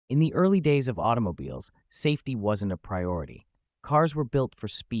In the early days of automobiles, safety wasn't a priority. Cars were built for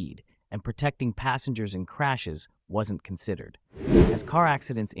speed, and protecting passengers in crashes wasn't considered. As car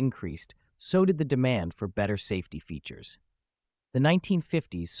accidents increased, so did the demand for better safety features. The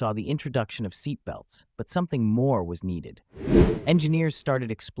 1950s saw the introduction of seatbelts, but something more was needed. Engineers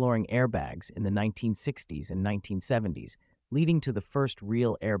started exploring airbags in the 1960s and 1970s, leading to the first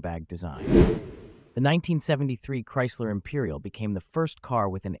real airbag design. The 1973 Chrysler Imperial became the first car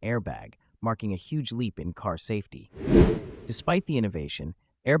with an airbag, marking a huge leap in car safety. Despite the innovation,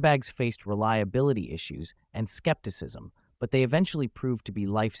 airbags faced reliability issues and skepticism, but they eventually proved to be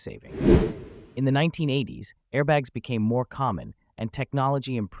life-saving. In the 1980s, airbags became more common, and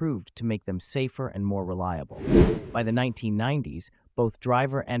technology improved to make them safer and more reliable. By the 1990s, both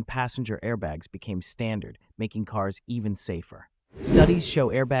driver and passenger airbags became standard, making cars even safer. Studies show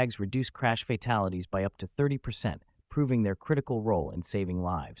airbags reduce crash fatalities by up to 30%, proving their critical role in saving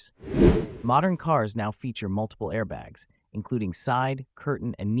lives. Modern cars now feature multiple airbags, including side,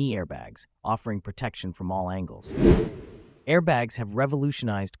 curtain, and knee airbags, offering protection from all angles. Airbags have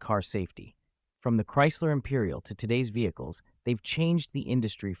revolutionized car safety. From the Chrysler Imperial to today's vehicles, they've changed the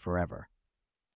industry forever.